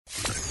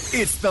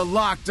It's the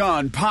Locked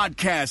On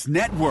Podcast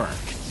Network,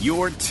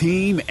 your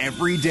team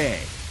every day.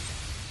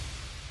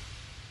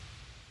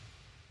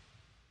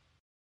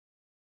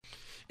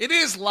 It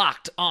is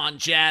Locked On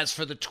Jazz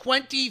for the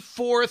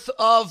 24th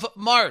of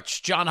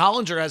March. John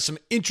Hollinger has some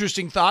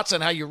interesting thoughts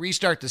on how you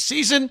restart the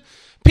season.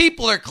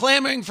 People are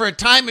clamoring for a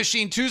Time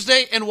Machine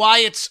Tuesday and why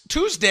it's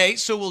Tuesday,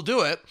 so we'll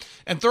do it.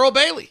 And Thurl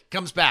Bailey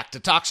comes back to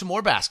talk some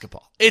more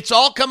basketball. It's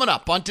all coming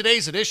up on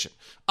today's edition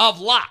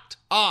of Locked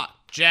On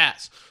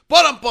Jazz. Pow!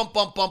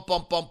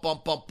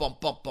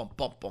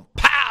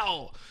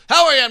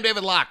 How are you? I'm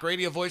David Locke,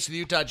 radio voice of the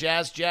Utah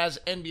Jazz, Jazz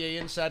NBA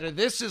insider.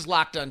 This is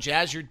Locked On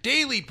Jazz, your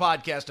daily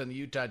podcast on the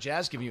Utah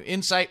Jazz, giving you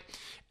insight,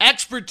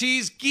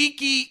 expertise,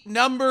 geeky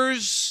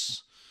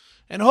numbers,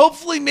 and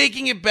hopefully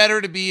making it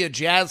better to be a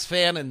Jazz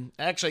fan. And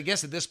actually, I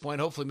guess at this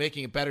point, hopefully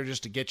making it better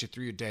just to get you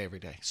through your day every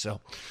day.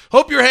 So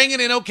hope you're hanging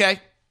in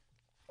okay.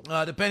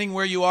 Depending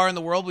where you are in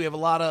the world, we have a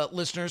lot of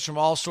listeners from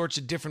all sorts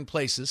of different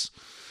places.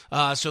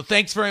 So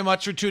thanks very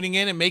much for tuning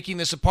in and making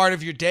this a part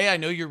of your day. I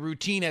know your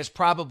routine has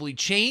probably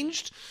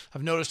changed.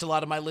 I've noticed a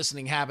lot of my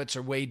listening habits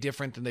are way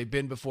different than they've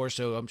been before,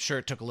 so I'm sure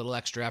it took a little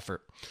extra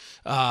effort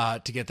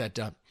to get that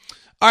done.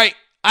 All right,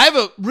 I have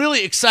a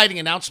really exciting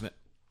announcement.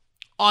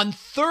 On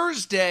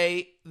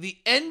Thursday, the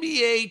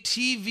NBA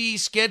TV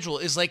schedule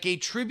is like a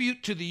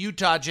tribute to the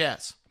Utah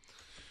Jazz.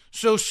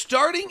 So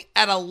starting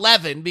at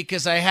 11,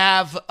 because I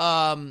have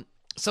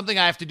something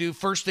I have to do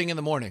first thing in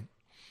the morning,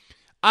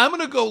 I'm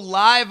going to go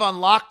live on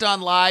Locked On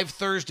Live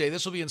Thursday.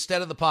 This will be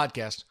instead of the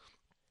podcast.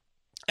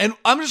 And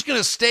I'm just going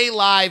to stay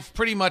live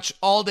pretty much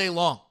all day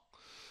long.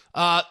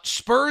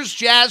 Spurs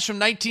Jazz from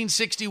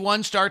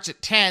 1961 starts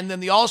at 10.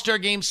 Then the All-Star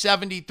Game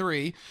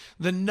 73.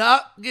 The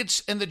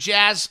Nuggets and the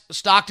Jazz,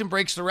 Stockton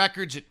breaks the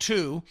records at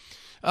 2.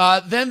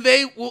 Then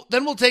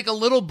we'll take a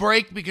little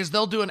break because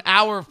they'll do an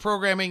hour of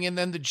programming. And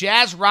then the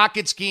Jazz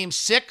Rockets Game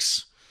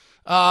 6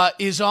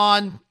 is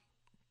on.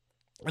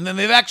 And then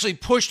they've actually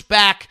pushed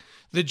back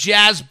the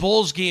Jazz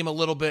Bulls game a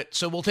little bit,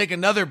 so we'll take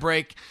another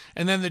break,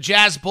 and then the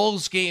Jazz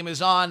Bulls game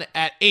is on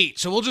at 8.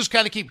 So we'll just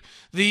kind of keep.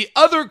 The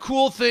other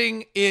cool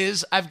thing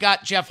is I've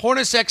got Jeff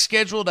Hornacek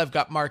scheduled. I've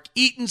got Mark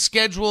Eaton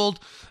scheduled.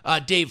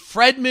 Dave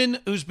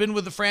Fredman, who's been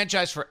with the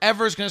franchise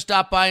forever, is going to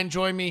stop by and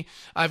join me.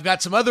 I've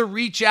got some other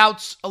reach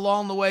outs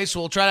along the way, so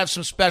we'll try to have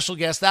some special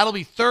guests. That'll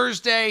be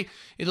Thursday.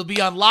 It'll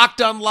be on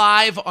Locked On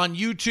Live on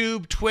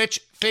YouTube, Twitch,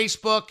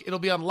 Facebook. It'll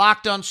be on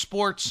Locked On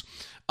Sports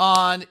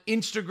on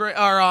Instagram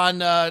or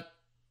on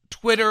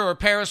Twitter or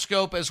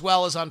Periscope, as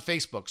well as on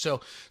Facebook. So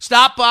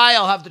stop by.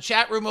 I'll have the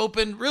chat room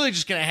open. Really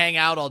just going to hang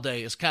out all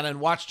day, is kind of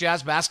watch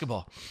Jazz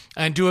basketball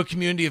and do a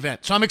community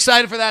event. So I'm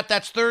excited for that.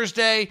 That's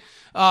Thursday.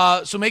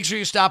 So make sure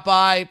you stop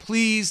by,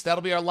 please.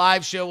 That'll be our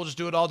live show. We'll just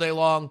do it all day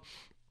long.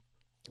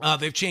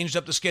 They've changed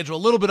up the schedule a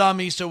little bit on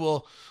me,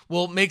 so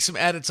we'll make some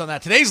edits on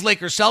that. Today's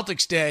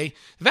Lakers-Celtics day.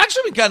 They've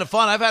actually been kind of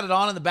fun. I've had it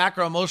on in the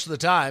background most of the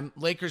time.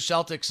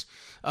 Lakers-Celtics,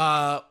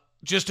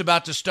 just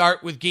about to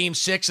start with Game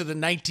 6 of the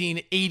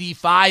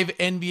 1985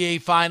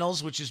 NBA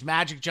Finals, which is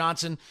Magic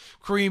Johnson,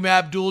 Kareem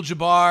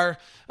Abdul-Jabbar.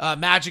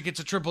 Magic gets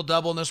a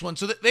triple-double in this one.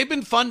 So they've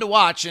been fun to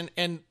watch,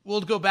 and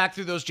we'll go back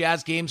through those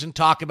Jazz games and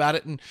talk about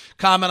it and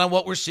comment on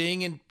what we're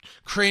seeing and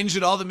cringe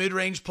at all the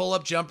mid-range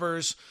pull-up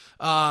jumpers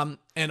and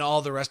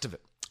all the rest of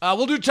it.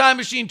 We'll do Time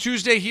Machine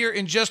Tuesday here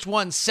in just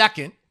 1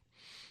 second.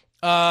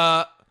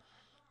 The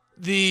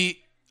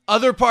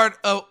other part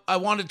I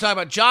wanted to talk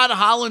about, John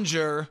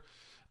Hollinger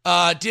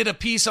did a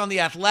piece on The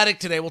Athletic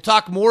today. We'll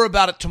talk more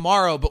about it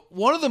tomorrow, but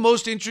one of the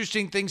most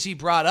interesting things he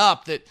brought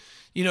up that,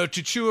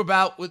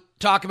 to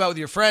talk about with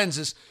your friends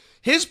is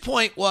his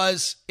point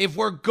was, if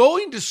we're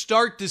going to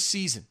start this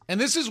season, and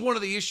this is one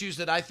of the issues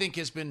that I think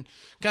has been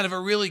kind of a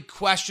really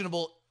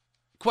questionable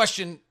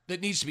question that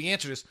needs to be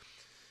answered, is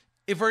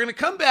if we're going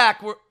to come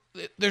back,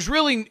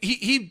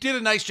 he did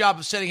a nice job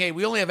of saying, hey,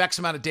 we only have X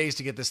amount of days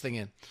to get this thing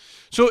in.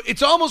 So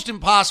it's almost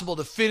impossible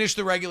to finish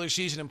the regular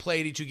season and play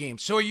 82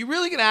 games. So are you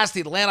really going to ask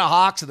the Atlanta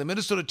Hawks and the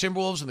Minnesota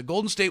Timberwolves and the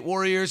Golden State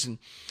Warriors and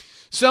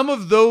some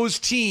of those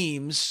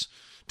teams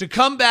to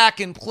come back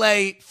and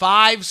play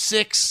 5,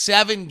 6,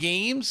 7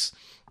 games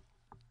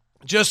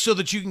just so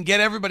that you can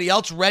get everybody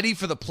else ready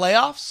for the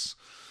playoffs?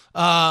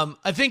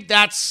 I think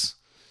that's,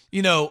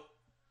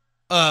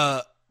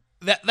 that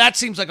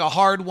seems like a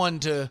hard one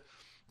to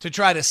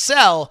try to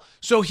sell.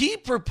 So he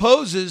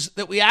proposes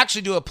that we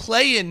actually do a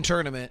play-in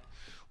tournament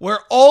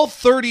where all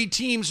 30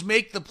 teams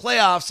make the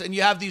playoffs, and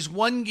you have these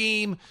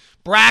one-game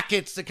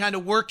brackets that kind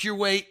of work your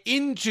way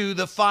into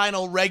the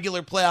final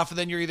regular playoff, and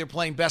then you're either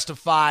playing best of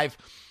 5,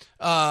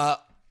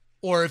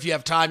 or if you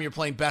have time, you're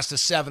playing best of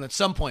 7 at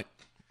some point.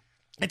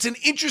 It's an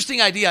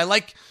interesting idea. I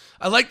like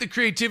the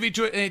creativity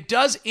to it, and it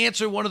does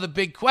answer one of the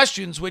big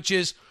questions, which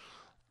is,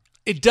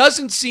 it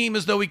doesn't seem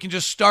as though we can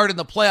just start in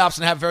the playoffs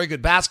and have very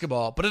good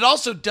basketball, but it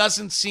also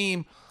doesn't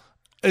seem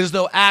as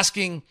though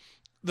asking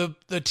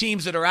the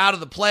teams that are out of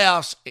the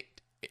playoffs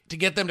to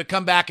get them to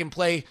come back and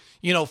play,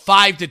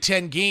 5 to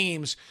 10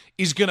 games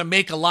is going to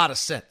make a lot of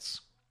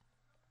sense.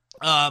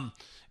 If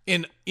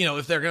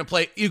they're going to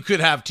play, you could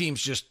have teams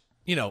just,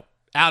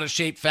 out of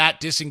shape, fat,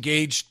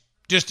 disengaged,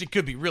 Just it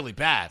could be really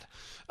bad.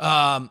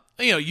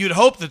 You'd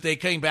hope that they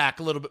came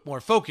back a little bit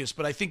more focused,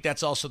 but I think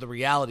that's also the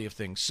reality of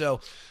things. So,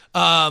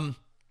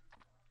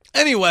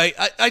 anyway,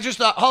 I just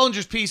thought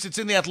Hollinger's piece, it's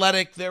in The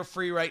Athletic. They're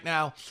free right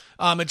now.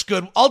 It's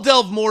good. I'll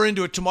delve more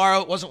into it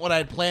tomorrow. It wasn't what I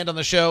had planned on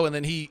the show, and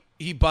then he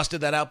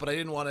busted that out, but I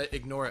didn't want to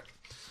ignore it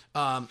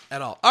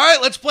at all. All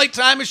right, let's play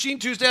Time Machine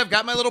Tuesday. I've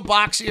got my little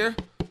box here.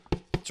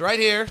 It's right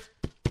here.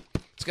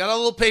 It's got all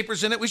the little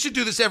papers in it. We should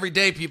do this every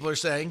day, people are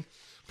saying.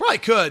 Probably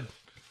could.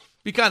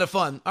 Be kind of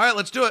fun. All right,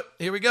 let's do it.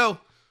 Here we go.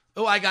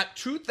 Oh, I got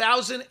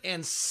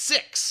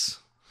 2006.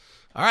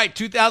 All right,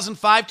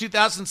 2005,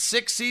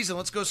 2006 season.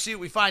 Let's go see what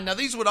we find. Now,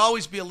 these would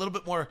always be a little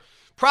bit more,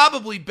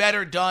 probably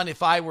better done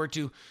if I were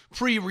to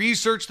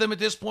pre-research them at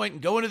this point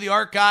and go into the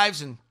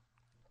archives and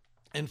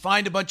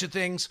find a bunch of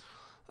things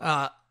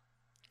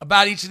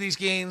about each of these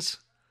games.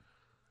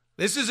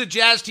 This is a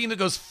Jazz team that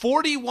goes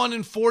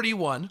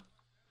 41-41.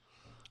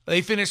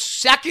 They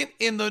finished second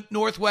in the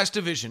Northwest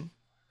Division.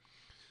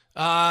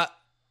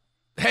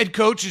 Head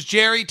coach is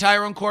Jerry,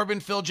 Tyrone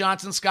Corbin, Phil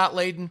Johnson, Scott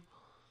Layden,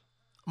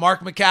 Mark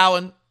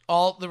McCowan,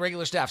 all the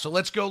regular staff. So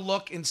let's go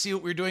look and see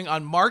what we're doing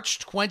on March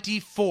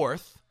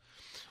 24th.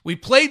 We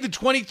played the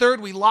 23rd.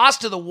 We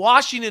lost to the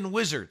Washington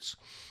Wizards,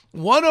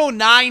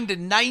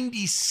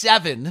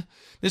 109-97.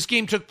 This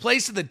game took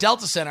place at the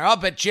Delta Center. I'll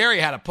bet Jerry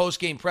had a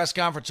post-game press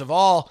conference of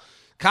all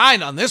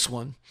kind on this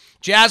one.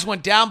 Jazz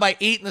went down by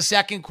 8 in the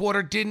second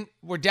quarter.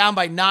 Were down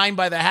by 9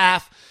 by the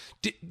half.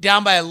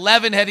 Down by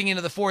 11 heading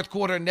into the fourth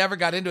quarter and never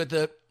got into it.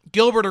 The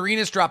Gilbert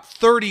Arenas dropped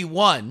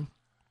 31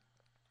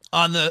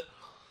 on the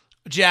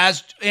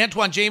Jazz.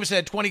 Antoine Jameson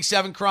had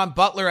 27. Caron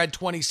Butler had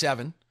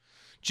 27.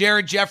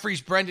 Jared Jeffries,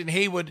 Brendan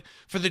Haywood.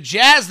 For the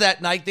Jazz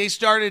that night, they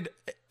started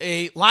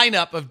a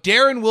lineup of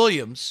Darren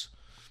Williams,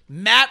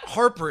 Matt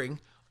Harpering,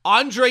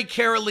 Andre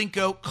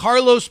Karolinko,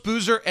 Carlos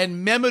Boozer,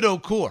 and Mehmet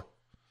Okur.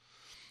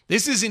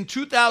 This is in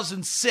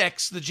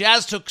 2006. The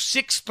Jazz took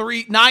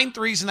 9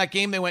 threes in that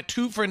game. They went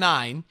 2 for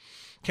 9.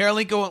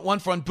 Karolinko went 1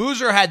 for 1.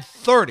 Boozer had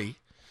 30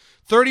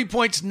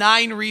 points,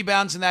 9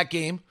 rebounds in that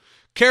game.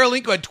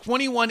 Karolinko had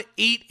 21,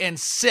 8, and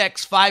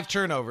 6, 5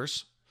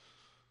 turnovers.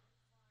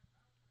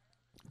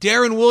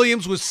 Darren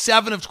Williams was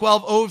 7 of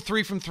 12, 0 of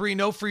 3 from 3,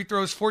 no free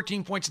throws,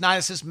 14 points, 9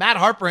 assists. Matt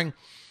Harpering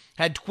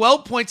had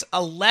 12 points,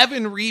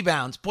 11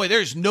 rebounds. Boy,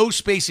 there's no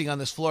spacing on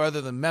this floor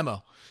other than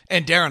Memo.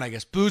 And Darren, I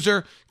guess.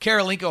 Boozer,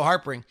 Karolinko,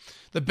 Harpering.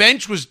 The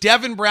bench was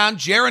Devin Brown,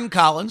 Jaron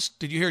Collins.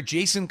 Did you hear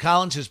Jason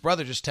Collins? His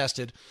brother just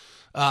tested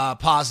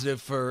positive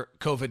for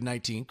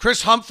COVID-19.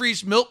 Chris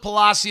Humphreys, Milt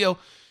Palacio,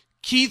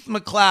 Keith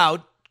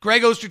McLeod,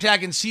 Greg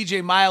Ostertag, and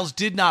CJ Miles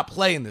did not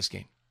play in this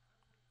game.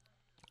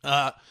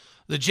 The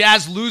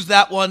Jazz lose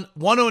that one,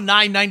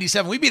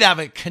 109-97. We'd be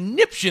having a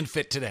conniption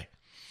fit today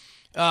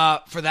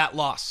for that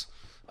loss.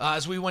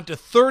 As we went to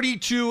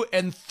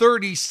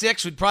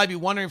 32-36, we'd probably be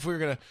wondering if we were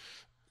going to.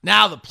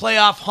 Now the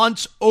playoff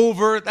hunt's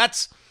over.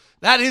 That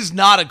is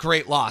not a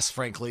great loss,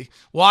 frankly.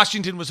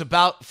 Washington was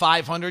about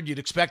 500. You'd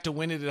expect to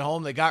win it at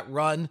home. They got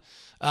run,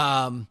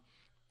 and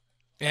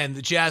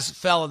the Jazz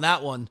fell in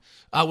that one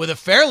with a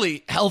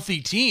fairly healthy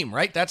team,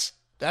 right? That's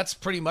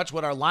pretty much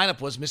what our lineup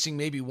was, missing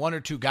maybe 1 or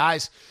 2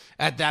 guys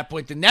at that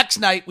point. The next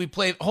night, we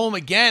played home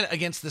again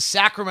against the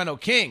Sacramento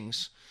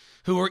Kings,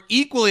 who were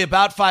equally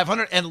about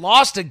 500 and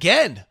lost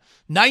again,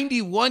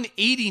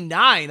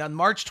 91-89 on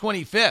March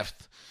 25th.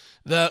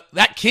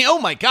 Oh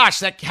my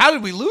gosh, how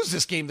did we lose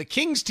this game? The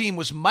Kings team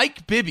was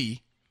Mike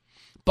Bibby,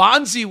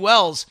 Bonzi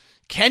Wells,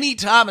 Kenny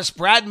Thomas,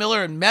 Brad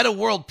Miller, and Meta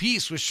World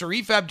Peace with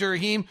Sharif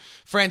Abdurrahim,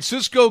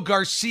 Francisco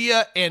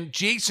Garcia, and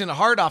Jason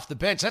Hart off the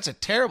bench. That's a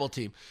terrible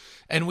team.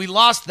 And we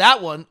lost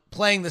that one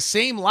playing the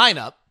same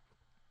lineup.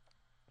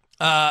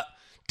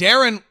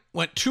 Darren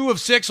went 2 of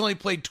 6, only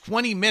played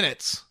 20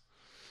 minutes.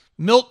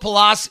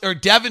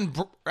 Devin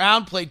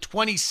Brown played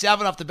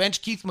 27 off the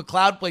bench. Keith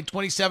McLeod played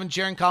 27.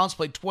 Jaron Collins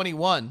played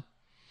 21.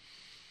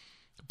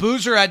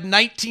 Boozer had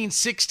 19,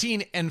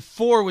 16, and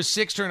 4 with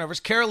 6 turnovers.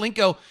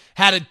 Karolinko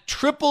had a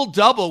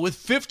triple-double with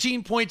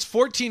 15 points,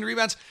 14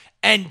 rebounds,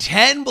 and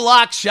 10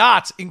 blocked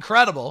shots.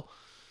 Incredible.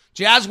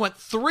 Jazz went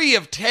 3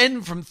 of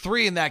 10 from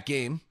 3 in that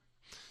game.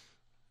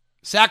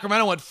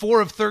 Sacramento went 4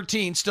 of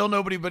 13. Still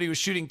nobody but he was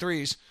shooting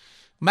threes.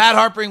 Matt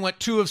Harpering went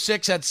 2 of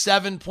 6, had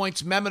 7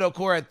 points. Mehmet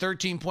Okur had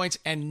 13 points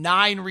and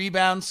 9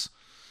 rebounds.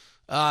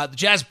 The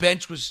Jazz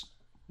bench was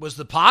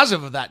the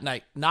positive of that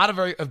night.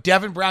 Of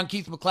Devin Brown,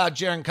 Keith McLeod,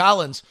 Jaron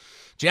Collins.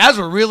 Jazz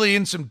were really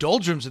in some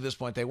doldrums at this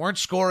point. They weren't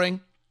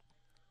scoring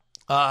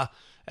and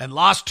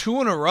lost 2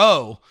 in a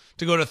row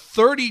to go to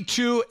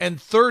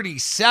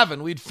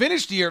 32-37. We'd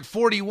finished the year at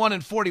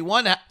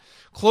 41-41,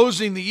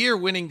 closing the year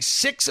winning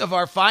 6 of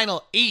our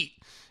final 8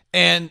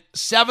 and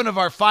 7 of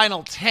our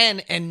final 10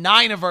 and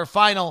 9 of our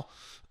final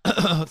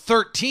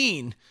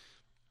 13.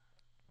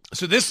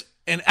 So this,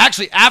 and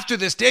actually after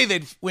this day,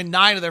 they'd win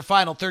 9 of their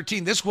final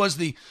 13. This was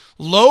the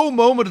low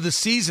moment of the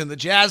season. The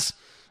Jazz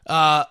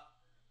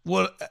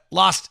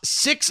lost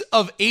 6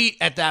 of 8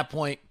 at that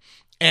point,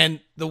 and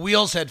the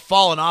wheels had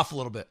fallen off a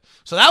little bit.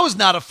 So that was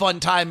not a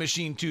fun Time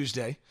Machine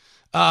Tuesday.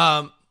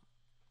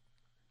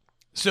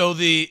 So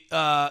the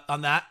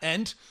on that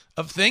end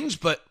of things,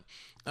 but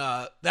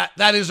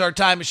that is our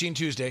Time Machine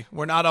Tuesday.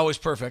 We're not always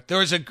perfect.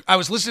 I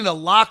was listening to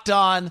Locked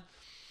On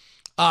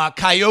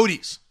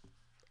Coyotes,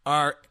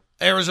 our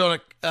Arizona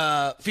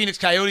Phoenix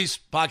Coyotes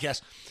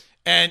podcast,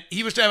 and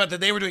he was talking about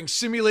that they were doing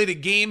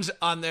simulated games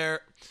on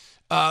their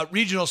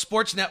regional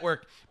sports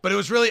network, but it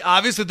was really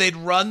obvious that they'd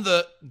run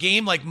the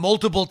game like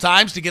multiple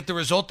times to get the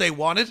result they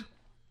wanted.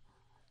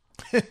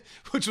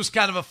 Which was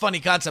kind of a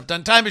funny concept.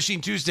 On Time Machine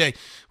Tuesday,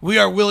 we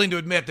are willing to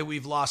admit that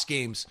we've lost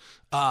games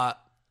at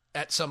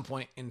some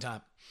point in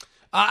time.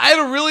 I had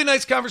a really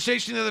nice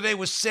conversation the other day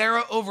with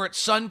Sarah over at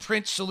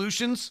Sunprint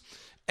Solutions,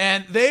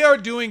 and they are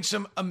doing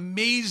some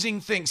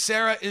amazing things.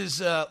 Sarah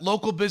is a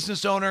local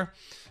business owner.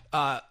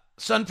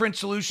 Sunprint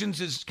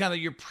Solutions is kind of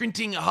your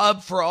printing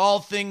hub for all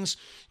things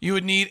you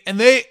would need, and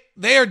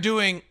they are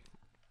doing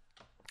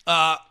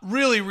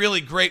really,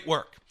 really great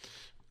work.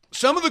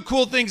 Some of the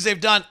cool things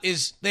they've done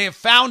is they have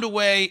found a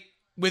way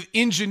with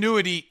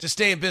ingenuity to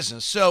stay in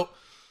business. So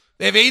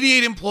they have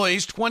 88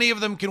 employees. 20 of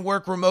them can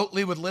work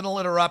remotely with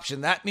little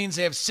interruption. That means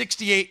they have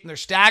 68, and they're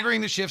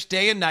staggering the shifts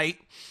day and night.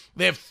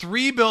 They have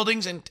 3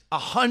 buildings and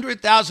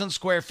 100,000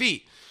 square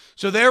feet.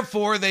 So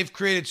therefore, they've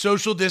created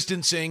social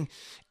distancing,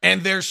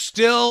 and they're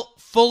still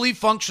fully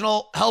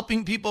functional,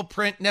 helping people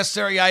print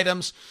necessary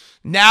items.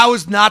 Now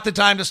is not the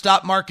time to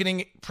stop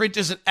marketing. Print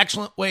is an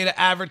excellent way to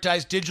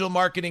advertise. Digital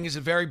marketing is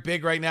very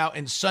big right now.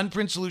 And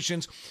Sunprint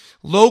Solutions,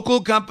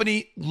 local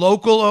company,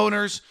 local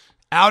owners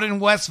out in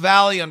West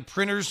Valley on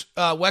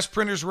West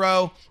Printers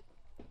Row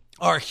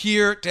are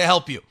here to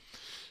help you.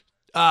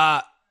 They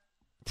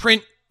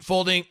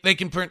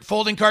can print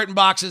folding carton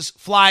boxes,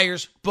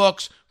 flyers,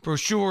 books,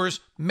 brochures,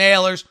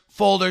 mailers,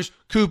 folders,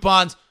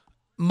 coupons,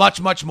 much,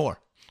 much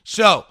more.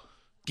 So,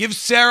 give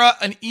Sarah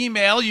an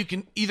email. You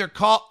can either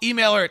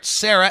email her at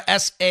Sarah,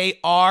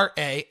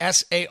 S-A-R-A, at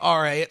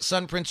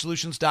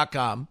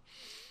sunprintsolutions.com,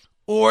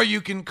 or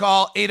you can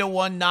call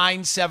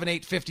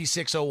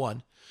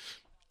 801-978-5601.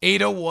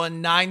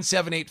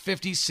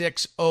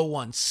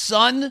 801-978-5601.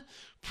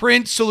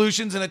 Sunprint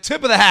Solutions, and a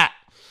tip of the hat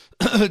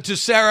to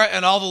Sarah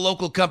and all the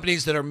local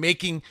companies that are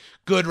making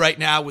good right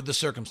now with the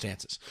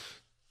circumstances.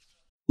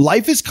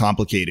 Life is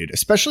complicated,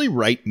 especially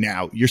right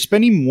now. You're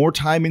spending more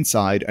time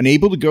inside,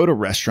 unable to go to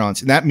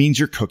restaurants, and that means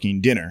you're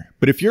cooking dinner.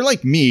 But if you're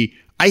like me,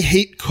 I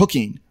hate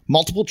cooking.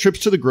 Multiple trips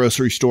to the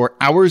grocery store,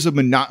 hours of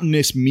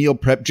monotonous meal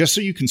prep just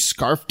so you can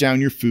scarf down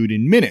your food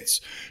in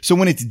minutes. So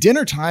when it's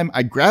dinner time,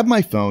 I grab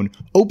my phone,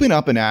 open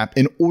up an app,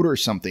 and order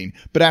something.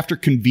 But after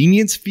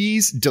convenience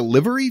fees,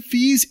 delivery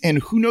fees, and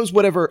who knows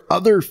whatever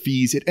other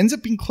fees, it ends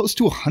up being close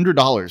to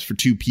 $100 for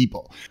 2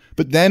 people.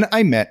 But then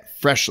I met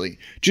Freshly.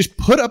 Just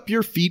put up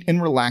your feet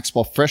and relax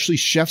while Freshly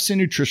chefs and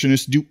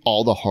nutritionists do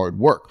all the hard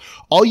work.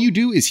 All you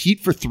do is heat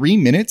for 3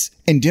 minutes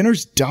and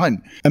dinner's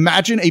done.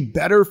 Imagine a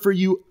better for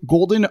you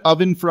golden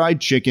oven fried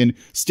chicken,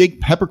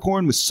 steak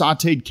peppercorn with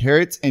sauteed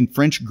carrots and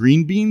French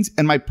green beans,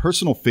 and my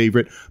personal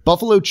favorite,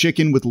 buffalo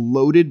chicken with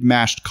loaded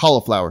mashed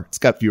cauliflower. It's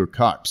got fewer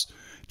carbs.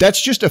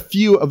 That's just a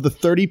few of the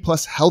 30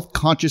 plus health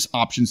conscious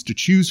options to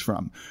choose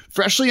from.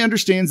 Freshly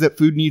understands that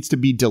food needs to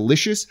be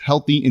delicious,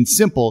 healthy, and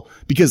simple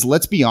because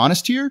let's be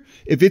honest here,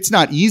 if it's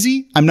not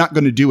easy, I'm not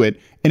going to do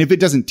it. And if it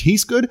doesn't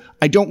taste good,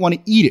 I don't want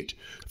to eat it.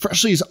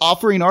 Freshly is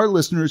offering our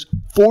listeners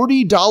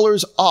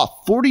 $40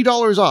 off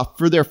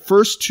for their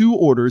first 2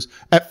 orders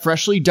at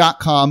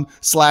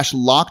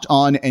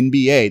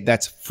freshly.com/lockedonnba.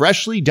 That's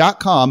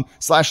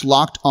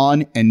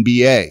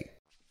freshly.com/lockedonnba.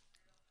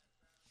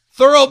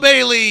 Thurl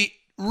Bailey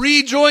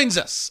rejoins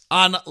us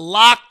on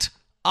Locked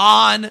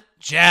On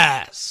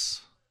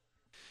Jazz.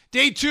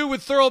 Day 2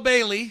 with Thurl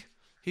Bailey.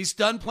 He's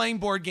done playing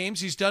board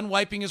games. He's done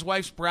wiping his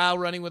wife's brow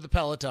running with a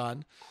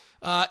Peloton.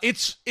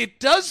 It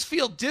does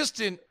feel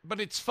distant, but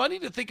it's funny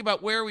to think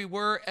about where we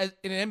were in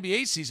an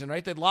NBA season,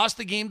 right? They'd lost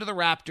the game to the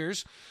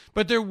Raptors,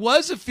 but there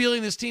was a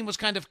feeling this team was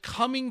kind of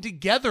coming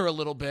together a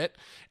little bit,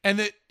 and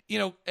that,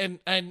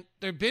 and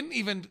there'd been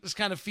even this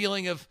kind of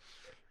feeling of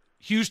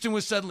Houston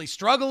was suddenly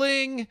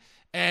struggling,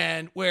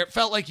 and where it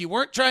felt like you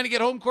weren't trying to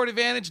get home court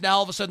advantage. Now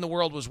all of a sudden the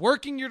world was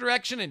working your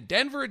direction, and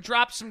Denver had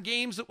dropped some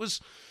games that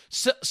was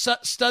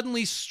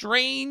suddenly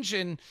strange,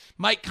 and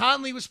Mike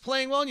Conley was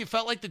playing well, and you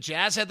felt like the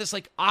Jazz had this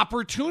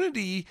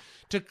opportunity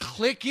to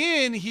click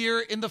in here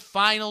in the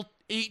final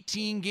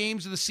 18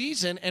 games of the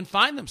season and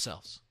find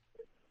themselves.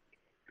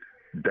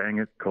 Dang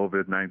it,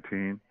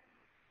 COVID-19.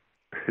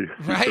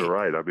 Right. You're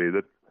right. I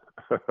mean,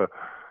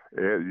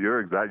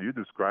 you're exact. You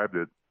described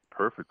it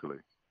perfectly.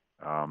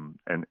 And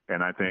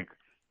I think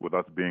with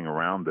us being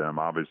around them,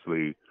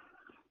 obviously,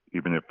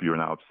 even if you're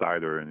an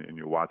outsider and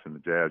you're watching the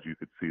Jazz, you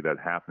could see that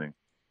happening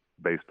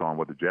based on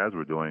what the Jazz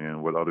were doing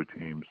and what other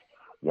teams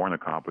weren't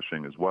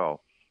accomplishing as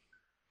well.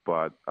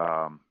 But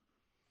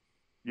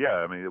yeah,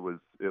 I mean, it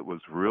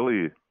was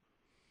really,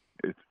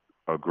 it's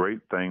a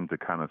great thing to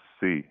kind of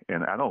see.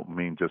 And I don't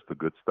mean just the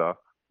good stuff,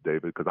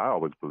 David, because I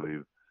always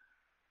believe,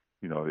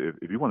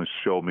 if you want to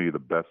show me the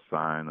best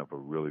sign of a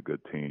really good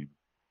team,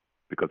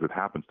 because it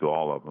happens to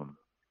all of them,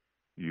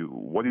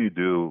 what do you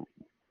do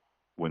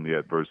when the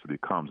adversity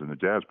comes. And the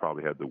Jazz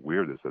probably had the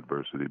weirdest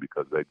adversity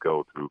because they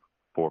go through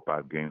 4 or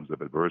 5 games of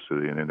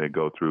adversity, and then they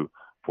go through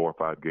 4 or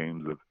 5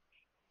 games of,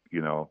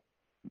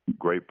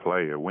 great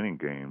play or winning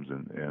games.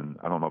 And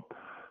I don't know if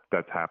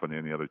that's happened to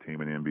any other team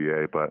in the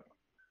NBA, but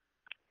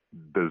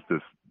there's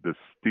this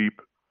steep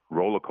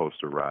roller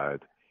coaster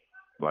ride,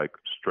 like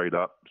straight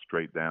up,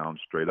 straight down,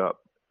 straight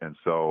up. And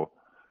so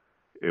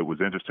it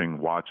was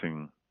interesting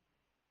watching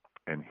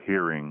and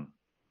hearing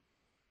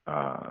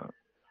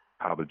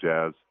how the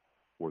Jazz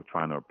were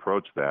trying to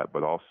approach that,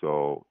 but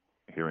also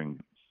hearing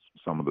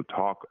some of the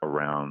talk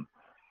around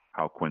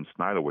how Quinn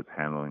Snyder was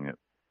handling it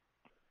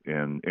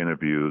in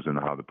interviews and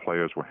how the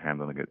players were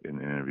handling it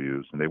in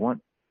interviews. And they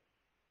weren't,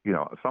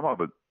 some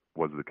of it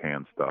was the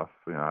canned stuff.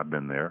 I've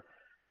been there,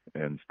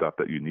 and stuff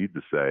that you need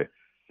to say.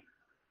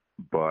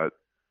 But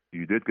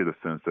you did get a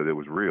sense that it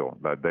was real,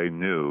 that they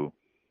knew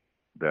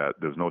that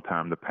there's no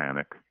time to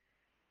panic,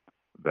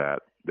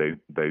 that they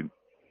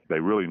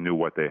really knew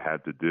what they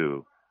had to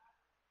do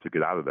to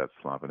get out of that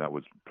slump, and that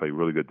was play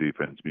really good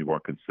defense, be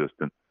more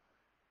consistent.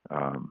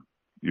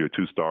 Your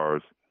 2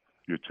 stars,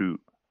 your 2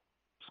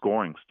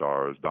 scoring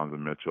stars,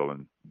 Donovan Mitchell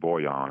and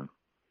Bojan,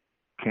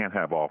 can't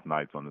have off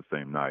nights on the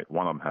same night.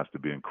 One of them has to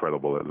be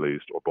incredible at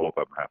least, or both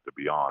of them have to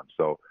be on.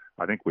 So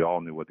I think we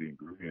all knew what the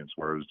ingredients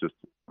were. It was just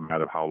a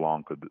matter of how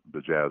long could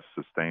the Jazz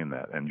sustain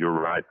that. And you're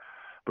right,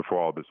 before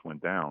all this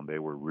went down, they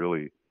were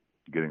really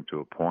getting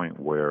to a point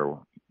where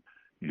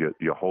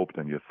you hoped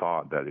and you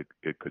thought that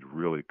it could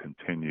really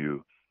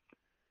continue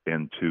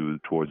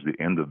towards the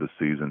end of the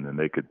season, and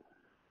they could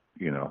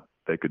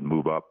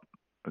move up.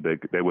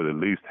 They would at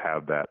least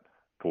have that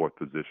 4th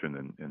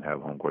position and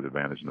have home court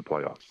advantage in the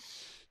playoffs.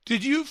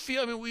 Did you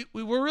feel? I mean,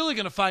 we were really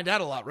going to find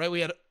out a lot, right?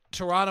 We had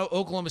Toronto,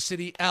 Oklahoma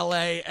City,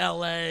 L.A.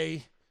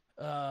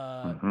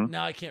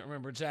 Now I can't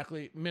remember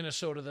exactly.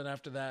 Minnesota. Then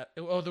after that,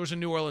 there was a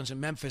New Orleans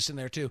and Memphis in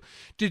there too.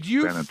 Did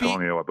you? San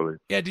Antonio, I believe.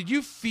 Yeah. Did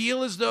you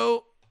feel as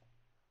though?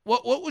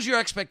 What was your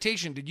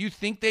expectation? Did you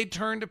think they'd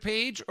turn a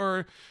page,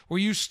 or were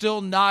you still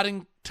not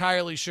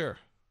entirely sure?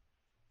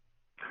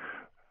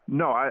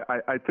 No,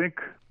 I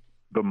think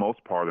the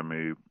most part of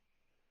me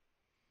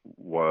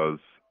was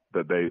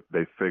that they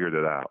figured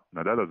it out.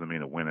 Now, that doesn't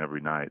mean a win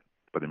every night,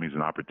 but it means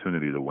an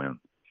opportunity to win.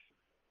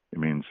 It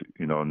means,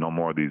 no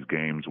more of these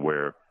games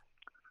where,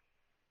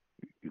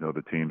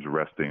 the team's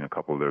resting a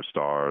couple of their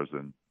stars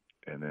and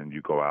then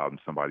you go out and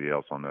somebody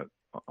else on that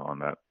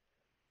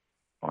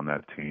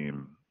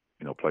team,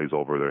 plays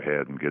over their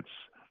head and gets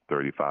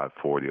 35,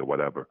 40 or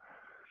whatever.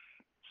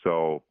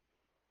 So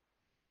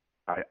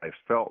I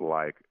felt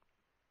like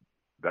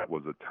that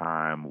was a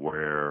time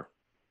where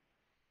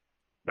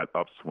that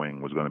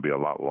upswing was going to be a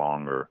lot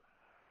longer,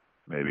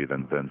 maybe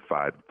than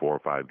 4 or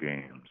 5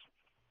 games.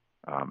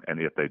 And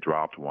if they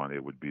dropped one,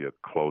 it would be a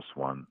close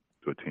one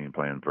to a team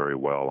playing very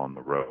well on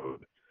the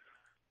road.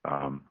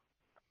 And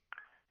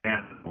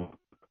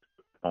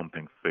home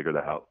thing figured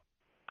out.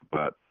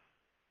 But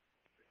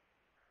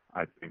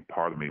I think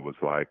part of me was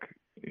like,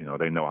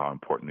 they know how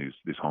important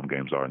these home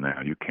games are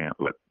now. You can't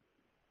let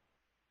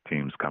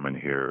teams come in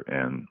here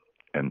and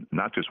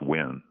not just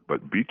win,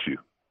 but beat you,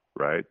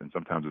 right? And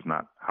sometimes it's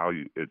not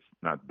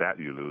that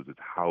you lose, it's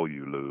how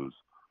you lose,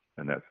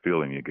 and that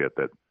feeling you get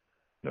that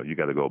you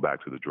got to go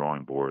back to the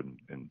drawing board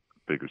and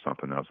figure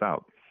something else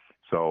out.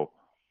 So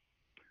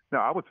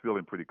now I was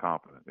feeling pretty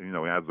confident.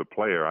 As a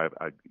player, I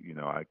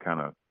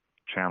kind of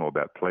channeled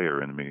that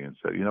player in me and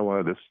said, you know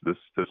what, this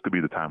could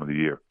be the time of the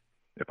year.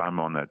 If I'm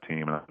on that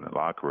team and I'm in the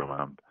locker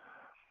room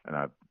and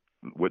I've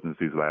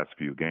witnessed these last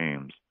few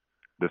games,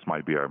 this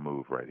might be our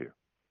move right here.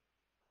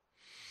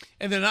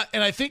 And then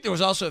I think there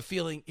was also a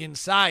feeling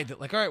inside that,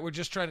 like, all right, we're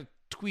just trying to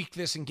tweak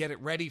this and get it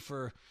ready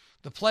for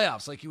the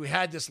playoffs. Like, you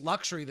had this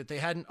luxury that they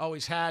hadn't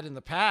always had in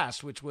the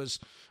past, which was,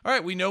 all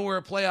right, we know we're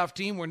a playoff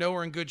team. We know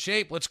we're in good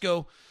shape. Let's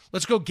go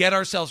get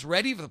ourselves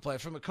ready for the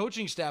playoffs. From a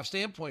coaching staff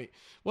standpoint,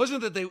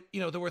 wasn't that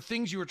there were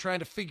things you were trying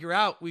to figure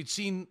out. We'd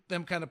seen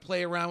them kind of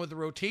play around with the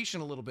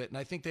rotation a little bit, and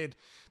I think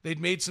they'd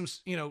made some,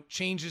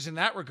 changes in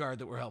that regard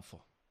that were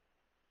helpful.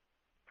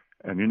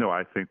 And,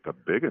 I think the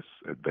biggest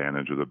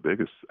advantage or the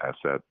biggest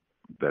asset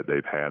that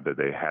they've had that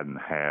they hadn't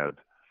had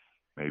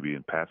maybe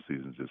in past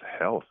seasons is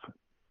health.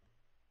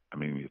 I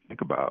mean, you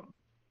think about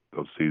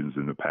those seasons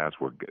in the past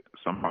where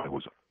somebody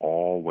was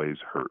always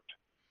hurt,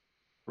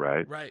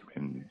 right? Right.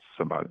 And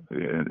somebody,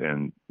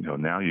 and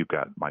now you've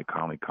got Mike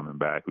Conley coming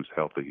back, who's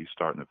healthy. He's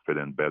starting to fit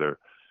in better.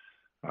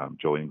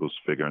 Joe Ingles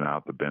figuring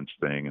out the bench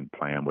thing and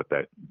playing with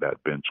that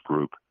bench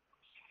group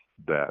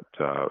that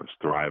is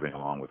thriving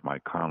along with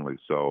Mike Conley.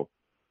 So,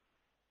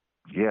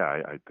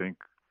 yeah, I think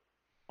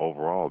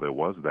overall there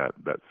was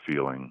that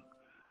feeling.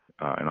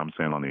 And I'm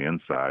saying on the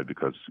inside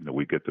because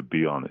we get to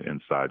be on the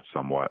inside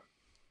somewhat.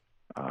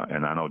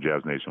 And I know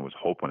Jazz Nation was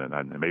hoping it,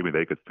 and maybe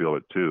they could feel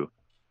it too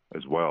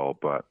as well.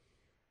 But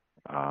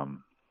I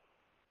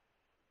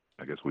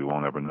guess we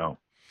won't ever know.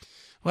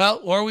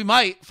 Well, or we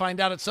might find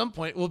out at some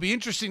point. It will be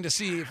interesting to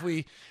see if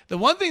the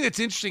one thing that's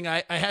interesting,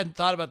 I hadn't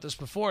thought about this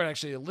before, and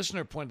actually a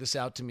listener pointed this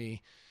out to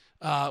me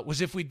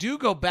was if we do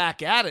go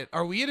back at it,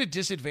 are we at a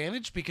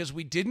disadvantage because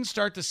we didn't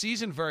start the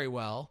season very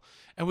well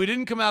and we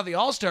didn't come out of the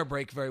All-Star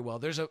break very well?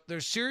 There's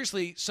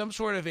seriously some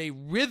sort of a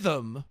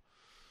rhythm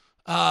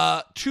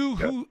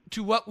to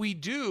what we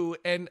do,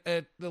 and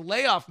the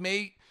layoff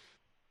may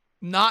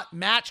not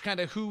match kind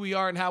of who we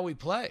are and how we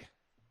play.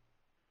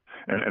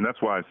 And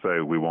that's why I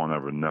say we won't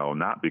ever know,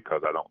 not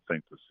because I don't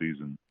think the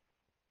season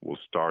will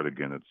start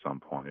again at some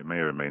point. It may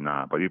or may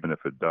not, but even if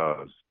it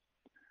does,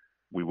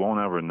 we won't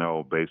ever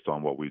know based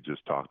on what we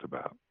just talked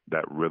about,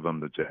 that rhythm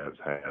the Jazz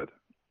had,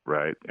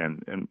 right?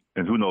 And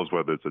who knows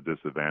whether it's a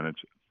disadvantage.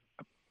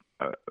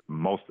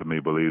 Most of me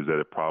believes that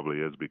it probably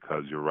is,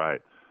 because you're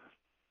right.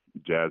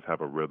 Jazz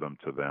have a rhythm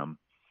to them.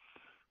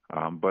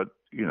 But,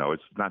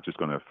 it's not just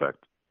going to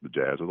affect the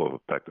Jazz. It'll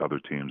affect other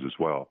teams as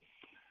well.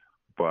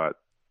 But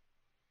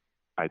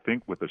I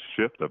think with the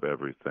shift of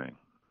everything,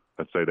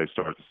 let's say they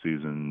start the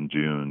season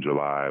June,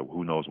 July,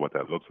 who knows what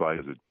that looks like?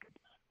 Is it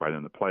right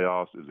in the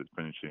playoffs? Is it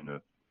finishing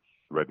the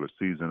regular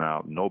season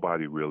out?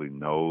 Nobody really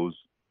knows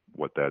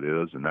what that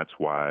is, and that's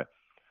why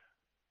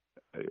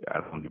I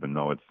don't even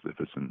know if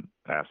it's an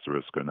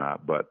asterisk or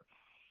not, but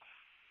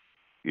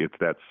it's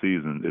that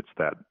season, it's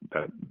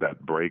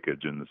that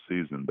breakage in the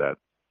season that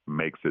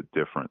makes it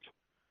different,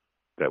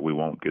 that we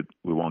won't get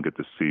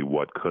to see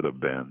what could have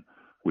been.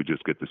 We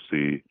just get to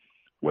see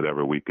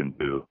whatever we can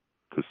do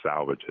to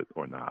salvage it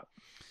or not.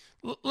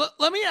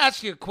 Let me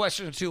ask you a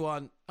question or two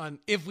on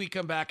if we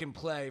come back and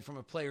play from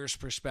a player's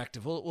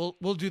perspective.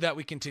 We'll do that.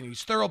 We continue.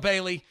 He's Thurl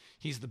Bailey.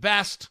 He's the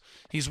best.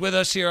 He's with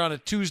us here on a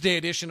Tuesday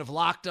edition of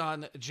Locked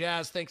On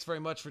Jazz. Thanks very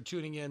much for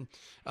tuning in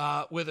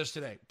with us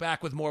today.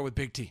 Back with more with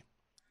Big T.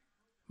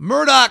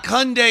 Murdoch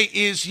Hyundai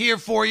is here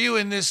for you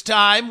in this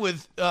time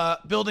with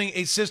building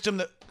a system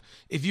that,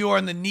 if you are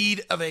in the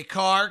need of a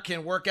car,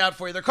 can work out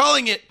for you. They're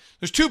calling it,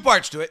 there's two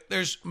parts to it.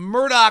 There's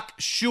Murdoch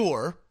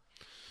Sure.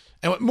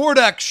 And what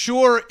Murdoch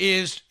Sure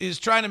is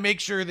trying to make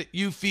sure that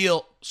you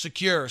feel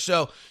secure.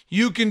 So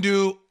you can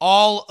do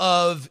all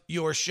of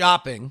your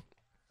shopping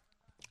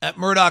at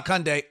Murdoch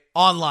Hyundai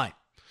online.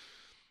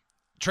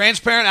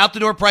 Transparent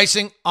out-the-door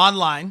pricing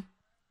online.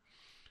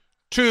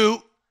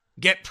 2,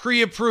 get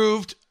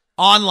pre-approved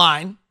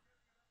online.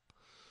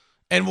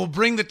 And we'll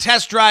bring the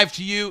test drive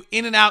to you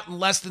in and out in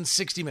less than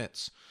 60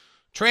 minutes.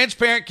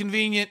 Transparent,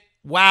 convenient,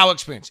 wow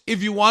experience.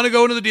 If you want to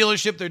go to the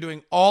dealership, they're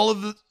doing all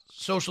of the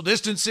social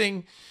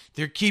distancing.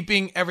 They're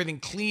keeping everything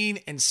clean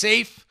and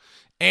safe.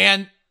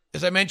 And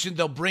as I mentioned,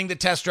 they'll bring the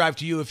test drive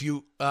to you if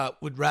you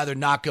would rather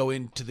not go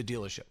into the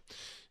dealership.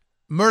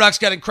 Murdoch's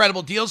got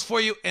incredible deals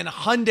for you, and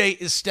Hyundai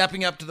is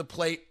stepping up to the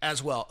plate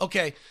as well.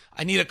 Okay,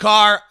 I need a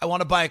car. I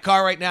want to buy a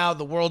car right now.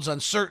 The world's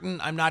uncertain.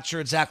 I'm not sure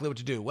exactly what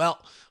to do. Well,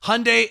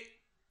 Hyundai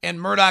and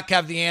Murdoch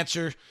have the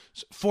answer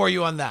for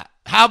you on that.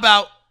 How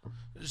about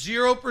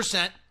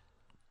 0%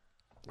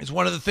 is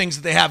one of the things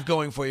that they have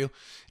going for you.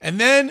 And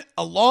then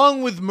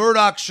along with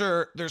Murdoch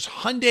Sure, there's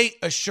Hyundai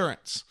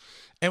Assurance.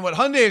 And what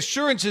Hyundai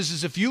Assurance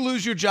is if you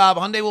lose your job,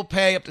 Hyundai will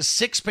pay up to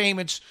 6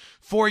 payments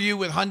for you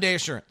with Hyundai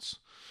Assurance.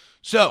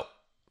 So,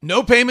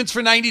 no payments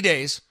for 90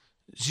 days,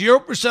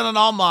 0% on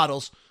all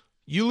models.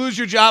 You lose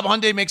your job,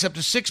 Hyundai makes up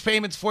to 6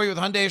 payments for you with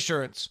Hyundai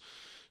Assurance.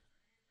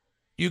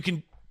 You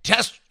can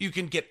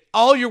get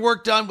all your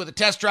work done with a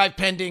test drive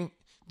pending.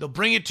 They'll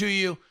bring it to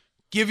you,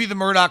 give you the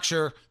Murdoch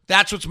Sure.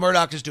 That's what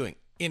Murdoch is doing.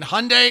 In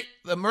Hyundai,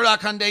 the Murdoch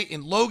Hyundai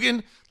in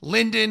Logan,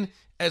 Linden,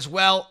 as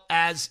well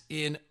as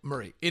in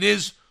Murray. It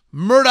is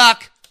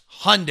Murdoch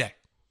Hyundai.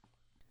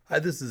 Hi,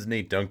 this is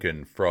Nate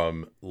Duncan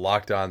from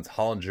Locked On's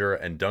Hollinger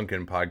and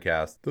Duncan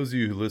podcast. Those of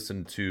you who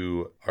listen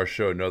to our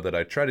show know that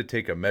I try to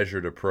take a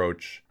measured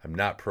approach. I'm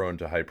not prone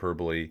to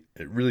hyperbole.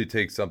 It really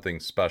takes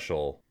something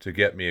special to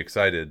get me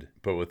excited.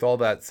 But with all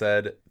that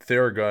said,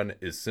 Theragun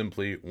is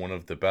simply one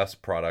of the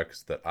best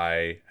products that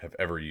I have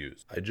ever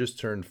used. I just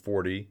turned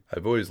 40.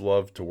 I've always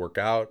loved to work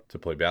out, to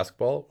play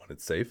basketball when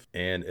it's safe.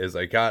 And as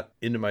I got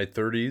into my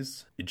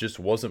 30s, it just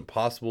wasn't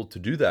possible to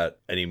do that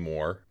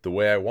anymore the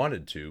way I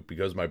wanted to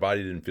because my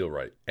body didn't feel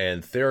right.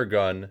 And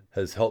Theragun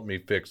has helped me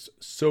fix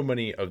so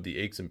many of the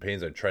aches and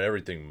pains. I've tried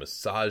everything,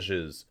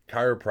 massages,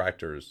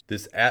 chiropractors.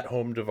 This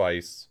at-home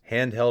device,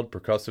 handheld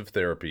percussive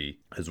therapy,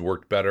 has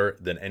worked better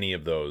than any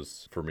of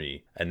those for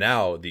me. And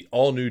now the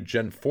all-new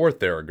Gen 4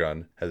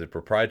 Theragun has a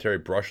proprietary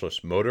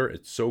brushless motor.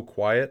 It's so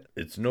quiet.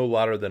 It's no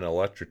louder than an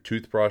electric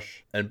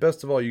toothbrush. And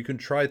best of all, you can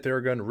try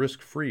Theragun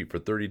risk-free for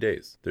 30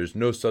 days. There's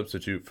no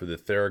substitute for the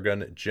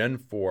Theragun Gen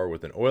 4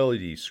 with an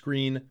OLED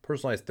screen,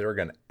 personalized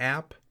Theragun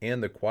app,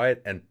 and the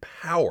quiet and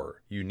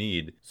power you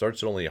need.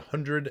 Starts at only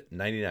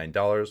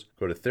 $199.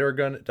 Go to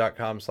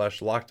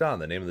Theragun.com/lockedon,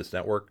 the name of this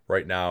network,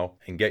 right now,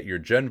 and get your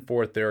Gen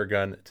 4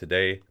 Theragun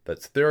today.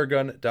 That's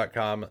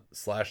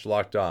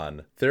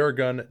Theragun.com/lockedon.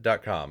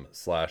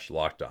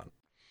 Theragun.com/lockedon.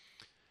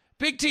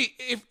 Big T,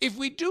 if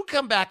we do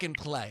come back and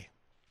play,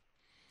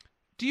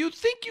 do you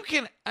think you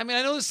can? I mean,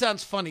 I know this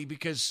sounds funny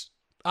because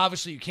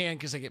obviously you can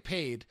because I get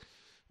paid,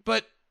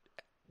 but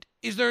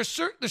is there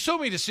there's so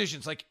many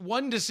decisions. Like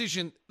one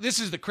decision, this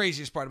is the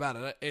craziest part about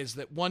it, is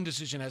that one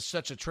decision has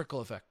such a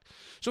trickle effect.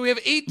 So we have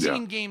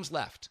 18 games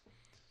left.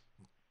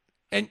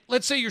 and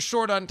let's say you're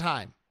short on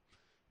time,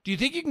 do you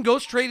think you can go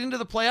straight into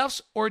the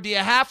playoffs, or do you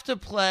have to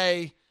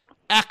play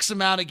X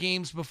amount of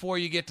games before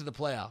you get to the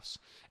playoffs?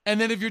 And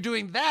then if you're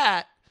doing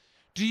that,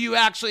 do you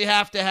actually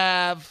have to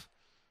have,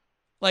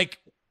 like,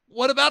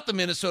 what about the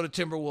Minnesota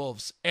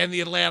Timberwolves and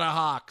the Atlanta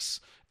Hawks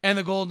and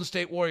the Golden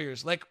State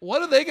Warriors? Like,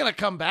 what are they going to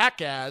come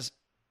back as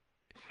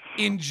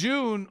in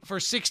June for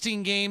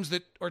 16 games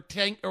that, or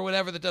 10 or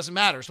whatever, that doesn't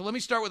matter? So let me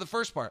start with the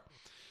first part.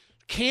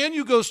 Can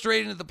you go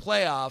straight into the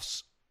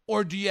playoffs,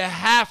 or do you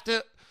have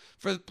to,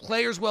 for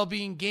players'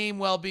 well-being, game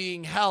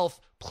well-being, health,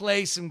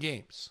 play some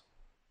games?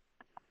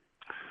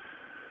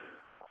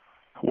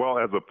 Well,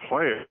 as a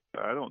player,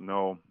 I don't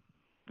know.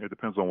 It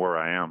depends on where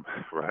I am,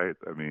 right?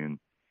 I mean,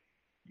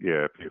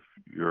 yeah, if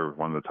you're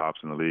one of the tops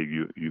in the league,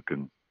 you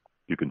can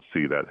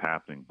see that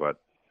happening. But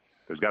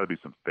there's got to be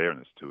some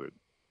fairness to it.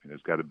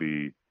 There's got to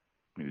be.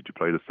 Did you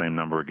play the same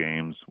number of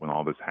games when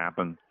all this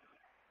happened?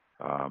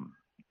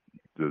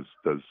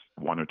 Does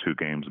one or two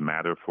games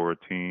matter for a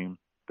team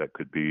that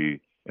could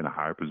be in a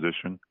higher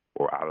position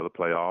or out of the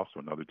playoffs,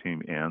 or another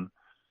team in?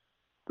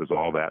 Does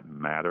all that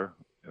matter?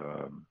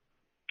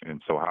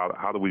 And so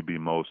how do we be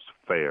most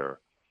fair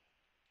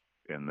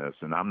in this?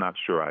 And I'm not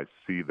sure I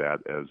see that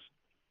as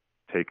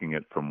taking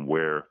it from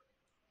where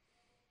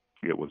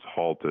it was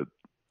halted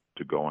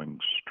to going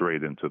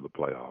straight into the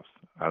playoffs.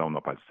 I don't know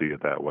if I see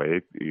it that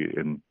way.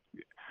 And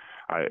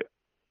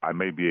I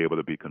may be able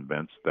to be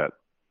convinced that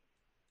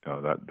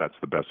that's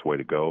the best way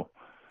to go.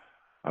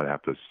 I'd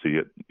have to see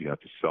it. You have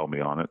to sell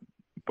me on it.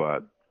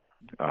 But,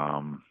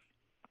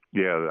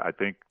 yeah, I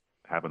think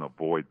having a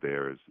void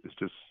there is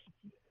just,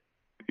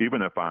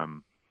 even if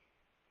I'm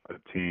a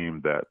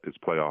team that is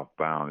playoff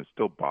bound, it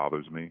still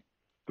bothers me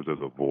because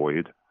there's a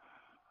void.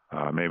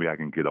 Maybe I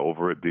can get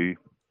over it, D,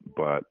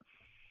 but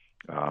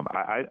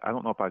I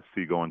don't know if I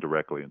see going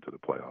directly into the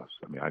playoffs.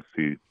 I mean, I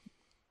see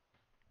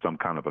some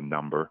kind of a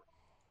number,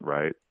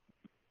 right,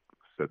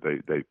 that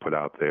they put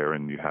out there,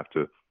 and you have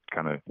to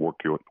kind of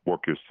work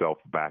yourself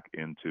back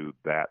into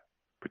that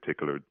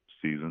particular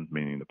season,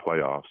 meaning the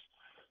playoffs.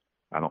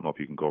 I don't know if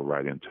you can go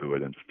right into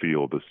it and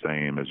feel the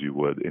same as you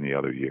would any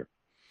other year.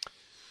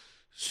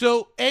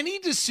 So any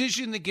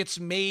decision that gets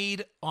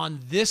made on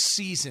this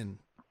season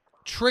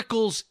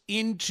trickles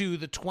into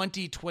the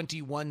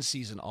 2021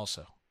 season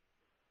also,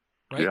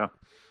 right? Yeah.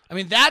 I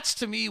mean, that's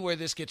to me where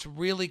this gets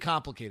really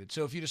complicated.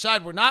 So if you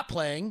decide we're not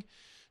playing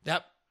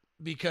that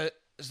because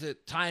the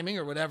timing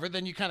or whatever,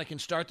 then you kind of can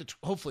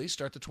hopefully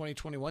start the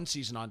 2021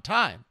 season on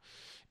time.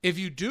 If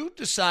you do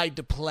decide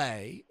to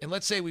play, and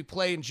let's say we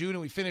play in June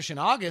and we finish in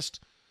August,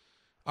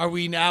 are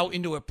we now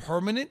into a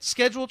permanent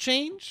schedule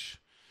change?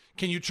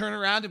 Can you turn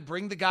around and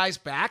bring the guys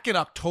back in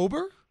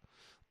October,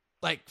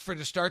 like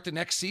to start the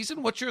next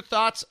season? What's your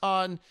thoughts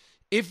on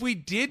if we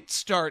did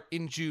start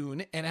in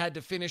June and had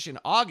to finish in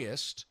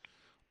August,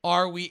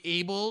 are we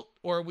able,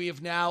 or we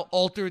have now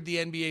altered the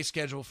NBA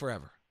schedule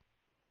forever?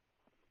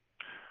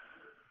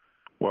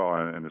 Well,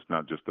 and it's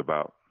not just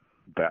about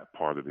that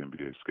part of the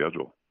NBA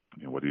schedule.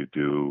 What do you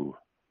do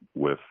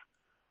with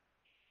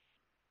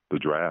the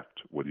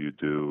draft? What do you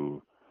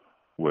do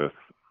with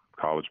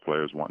college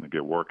players wanting to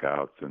get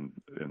workouts and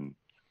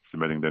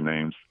submitting their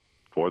names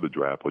for the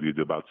draft? What do you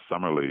do about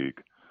summer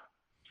league?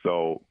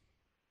 So,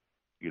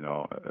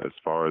 as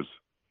far as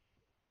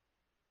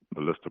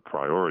the list of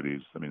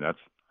priorities, I mean, that's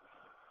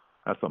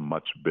a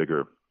much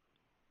bigger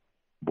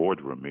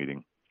boardroom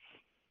meeting.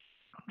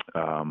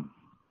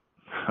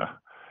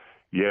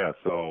 Yeah,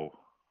 so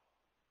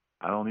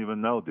I don't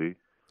even know, D.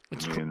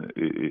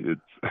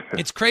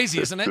 It's crazy,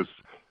 isn't it? It's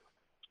just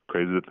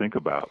crazy to think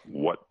about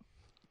what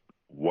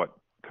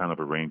kind of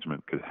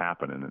arrangement could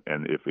happen,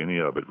 and if any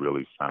of it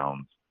really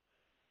sounds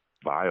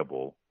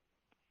viable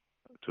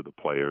to the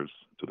players,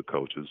 to the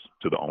coaches,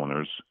 to the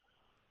owners,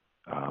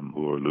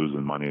 who are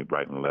losing money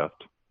right and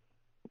left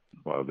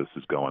while this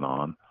is going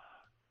on.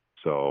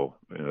 So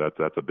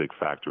that's a big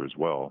factor as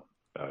well,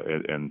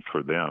 and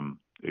for them,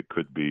 it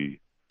could be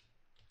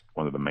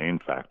one of the main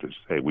factors.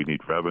 Hey, we need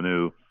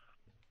revenue.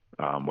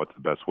 What's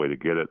the best way to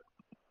get it?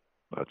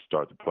 Let's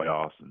start the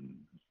playoffs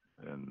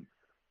and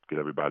get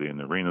everybody in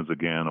the arenas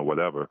again or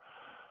whatever.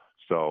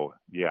 So,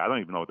 yeah, I don't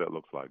even know what that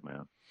looks like,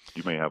 man.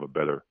 You may have a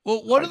better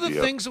Well, one of idea.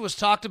 the things that was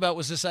talked about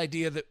was this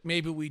idea that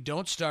maybe we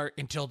don't start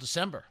until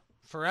December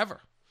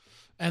forever,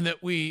 and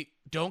that we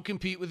don't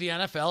compete with the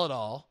NFL at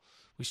all.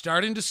 We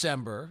start in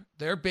December.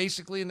 They're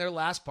basically in their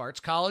last parts.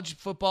 College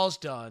football's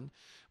done.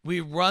 We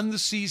run the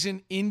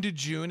season into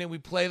June, and we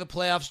play the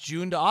playoffs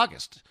June to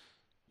August.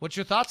 What's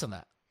your thoughts on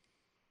that?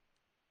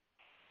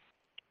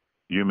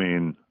 You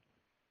mean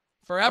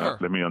forever?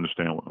 Let me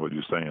understand what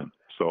you're saying.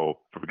 So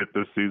forget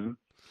this season?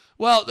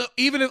 Well,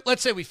 even if,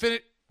 let's say we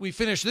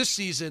finish this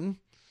season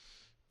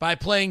by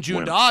playing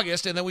June to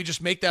August, and then we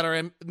just make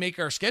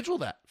our schedule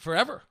that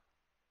forever.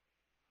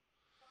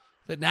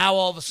 That now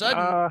all of a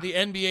sudden the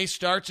NBA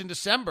starts in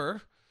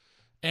December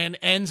and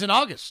ends in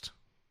August,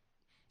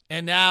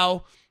 and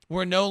now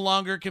we're no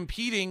longer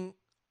competing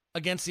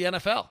against the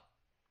NFL.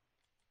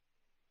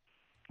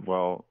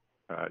 Well,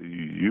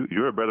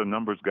 you're a better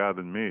numbers guy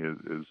than me.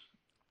 Is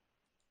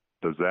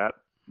does that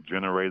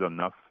generate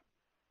enough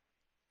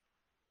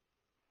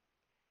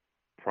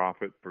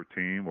profit per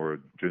team or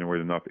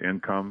generate enough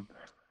income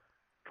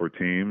for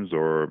teams?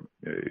 Or,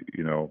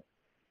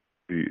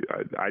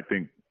 I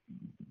think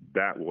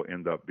that will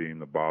end up being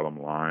the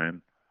bottom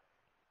line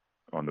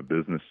on the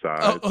business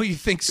side. Oh, you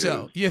think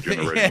so? You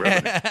think?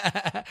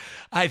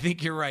 I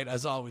think you're right,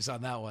 as always,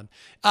 on that one.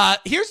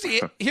 Here's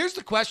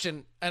the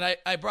question, and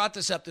I brought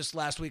this up this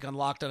last week on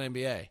Locked on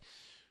NBA.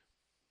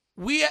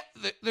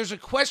 There's a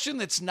question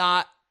that's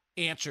not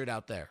answered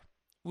out there,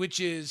 which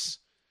is,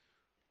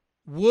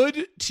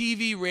 would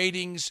TV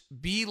ratings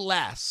be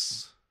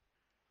less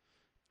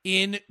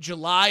in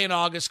July and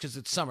August because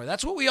it's summer?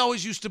 That's what we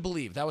always used to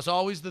believe. That was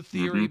always the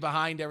theory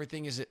behind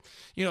everything. Is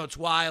it's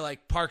why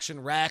like Parks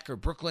and Rec or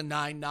Brooklyn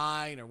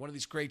Nine-Nine or one of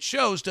these great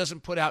shows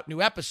doesn't put out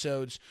new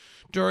episodes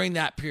during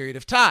that period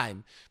of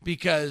time,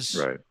 because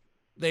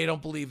they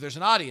don't believe there's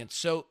an audience.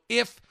 So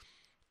if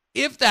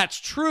that's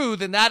true,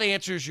 then that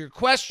answers your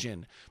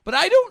question. But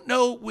I don't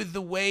know, with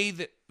the way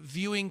that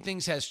viewing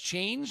things has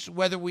changed,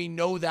 whether we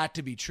know that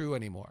to be true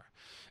anymore.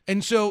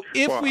 And so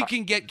if we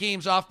can get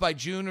games off by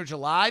June or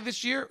July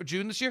this year, or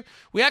June this year,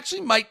 we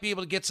actually might be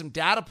able to get some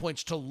data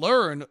points to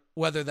learn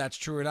whether that's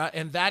true or not,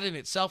 and that in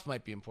itself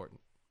might be important.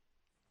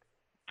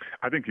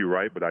 I think you're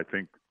right, but I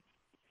think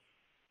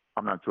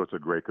I'm not sure it's a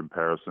great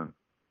comparison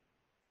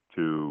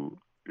to,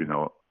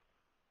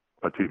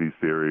 a TV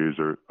series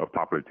or a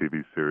popular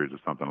TV series or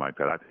something like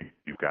that. I think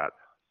you've got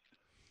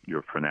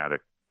your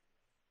fanatic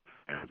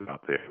fans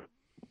out there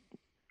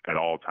at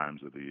all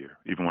times of the year,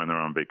 even when they're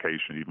on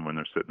vacation, even when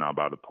they're sitting out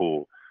by the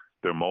pool,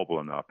 they're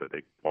mobile enough that they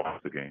can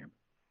watch the game,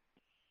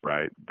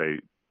 right?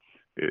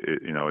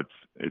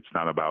 It's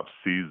not about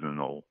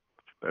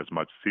as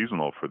much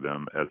seasonal for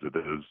them as it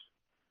is,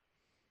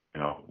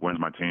 when's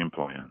my team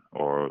playing,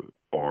 or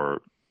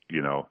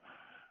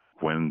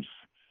when's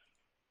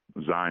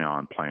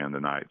Zion playing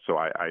tonight. So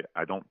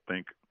I don't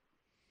think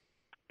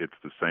it's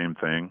the same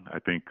thing. I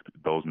think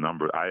those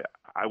numbers,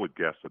 I would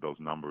guess that those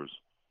numbers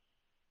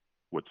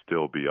would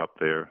still be up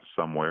there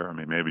somewhere. I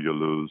mean, maybe you'll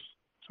lose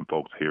some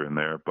folks here and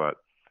there, but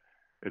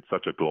it's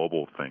such a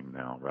global thing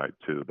now, right,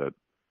 too, that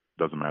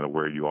doesn't matter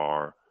where you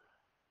are.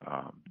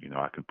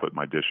 I can put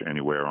my dish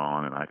anywhere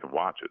on and I can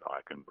watch it, or I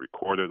can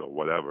record it or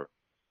whatever.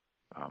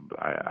 But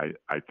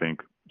I think,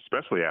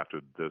 especially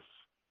after this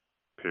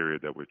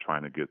period that we're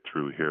trying to get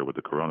through here with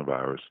the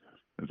coronavirus,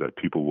 is that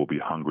people will be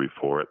hungry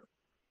for it,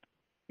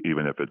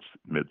 even if it's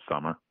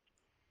midsummer.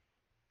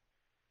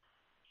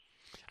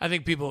 I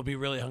think people will be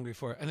really hungry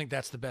for it. I think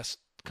that's the best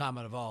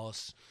comment of all,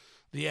 is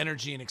the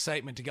energy and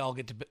excitement to all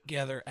get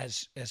together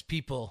as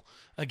people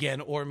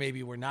again, or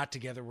maybe we're not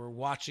together, we're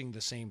watching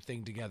the same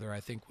thing together. I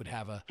think would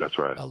have a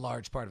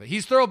large part of it.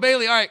 He's Thurl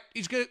Bailey. All right,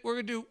 we're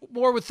going to do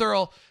more with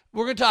Thurl.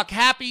 We're going to talk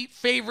happy,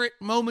 favorite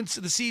moments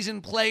of the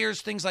season,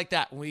 players, things like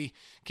that. When we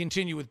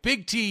continue with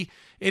Big T,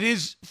 it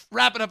is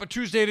wrapping up a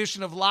Tuesday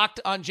edition of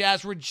Locked on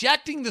Jazz.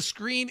 Rejecting the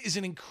Screen is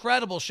an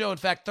incredible show. In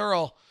fact,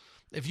 Thurl,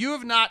 if you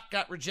have not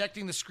got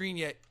Rejecting the Screen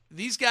yet,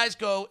 these guys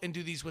go and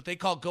do these, what they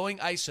call going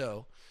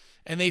ISO,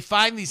 and they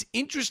find these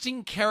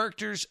interesting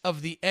characters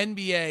of the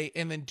NBA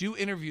and then do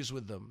interviews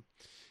with them.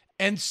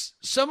 And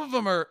some of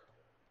them are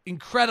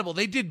incredible.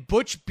 They did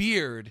Butch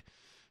Beard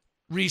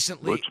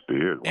recently. Butch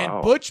Beard, wow.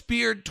 And Butch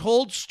Beard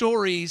told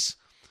stories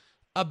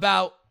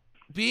about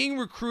being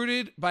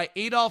recruited by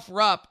Adolph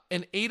Rupp,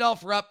 and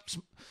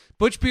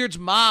Butch Beard's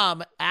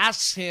mom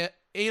asks him,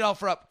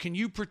 Adolph Rupp, can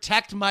you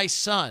protect my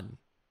son?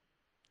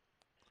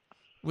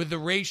 With the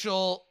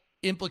racial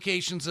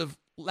implications of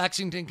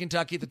Lexington,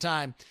 Kentucky at the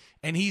time.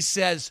 And he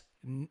says,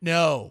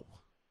 no,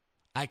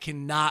 I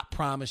cannot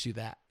promise you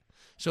that.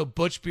 So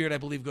Butch Beard, I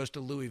believe, goes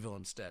to Louisville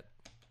instead.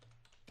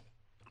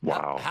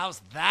 Wow. How's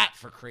that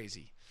for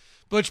crazy?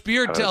 Butch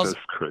Beard tells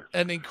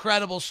an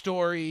incredible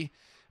story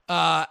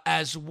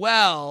as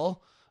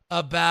well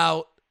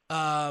about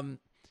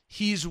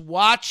he's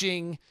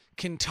watching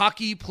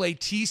Kentucky play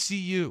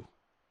TCU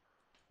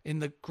in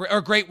the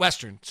Great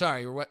Western.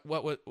 Sorry, or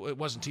what it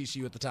wasn't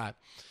TCU at the time.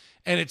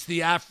 And it's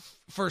the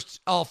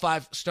first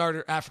all-5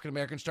 starter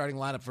African-American starting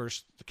lineup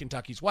versus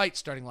Kentucky's white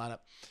starting lineup.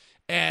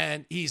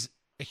 And he's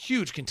a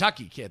huge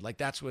Kentucky kid. Like,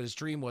 that's what his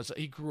dream was.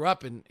 He grew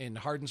up in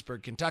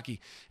Hardinsburg,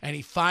 Kentucky, and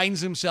he finds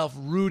himself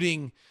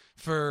rooting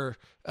for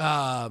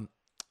Don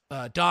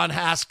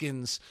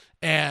Haskins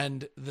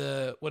and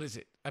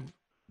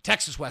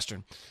Texas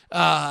Western,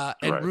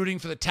 and rooting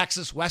for the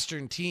Texas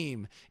Western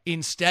team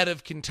instead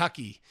of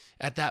Kentucky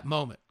at that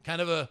moment. Kind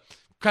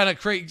of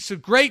crazy. So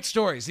great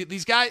stories.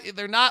 These guys,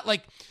 they're not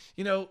like,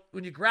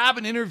 when you grab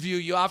an interview,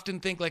 you often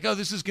think like, oh,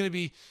 this is going to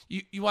be,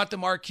 you want the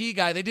marquee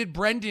guy. They did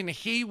Brendan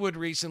Haywood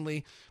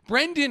recently.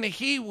 Brendan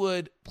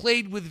Haywood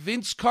played with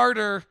Vince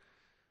Carter,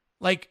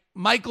 like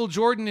Michael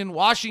Jordan in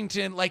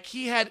Washington. Like,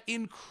 he had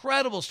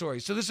incredible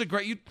stories. So this is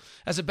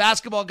as a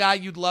basketball guy,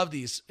 you'd love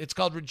these. It's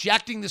called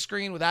Rejecting the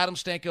Screen with Adam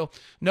Stanko,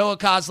 Noah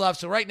Kozlov.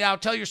 So right now,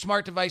 tell your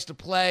smart device to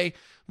play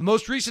the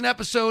most recent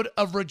episode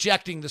of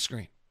Rejecting the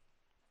Screen.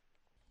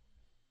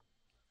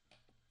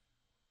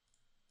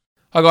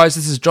 Hi guys,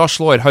 this is Josh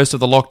Lloyd, host of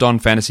the Locked On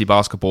Fantasy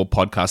Basketball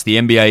podcast. The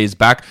NBA is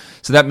back,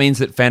 so that means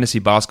that fantasy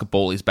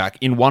basketball is back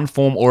in one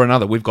form or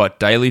another. We've got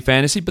daily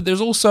fantasy, but there's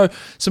also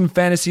some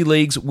fantasy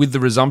leagues with the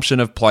resumption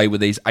of play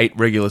with these 8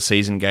 regular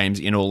season games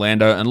in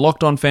Orlando, and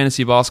Locked On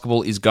Fantasy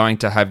Basketball is going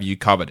to have you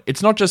covered.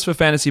 It's not just for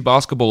fantasy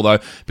basketball though,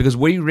 because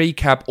we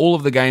recap all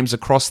of the games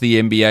across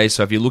the NBA,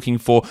 so if you're looking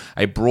for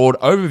a broad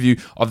overview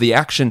of the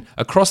action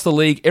across the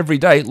league every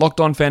day,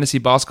 Locked On Fantasy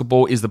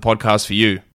Basketball is the podcast for you.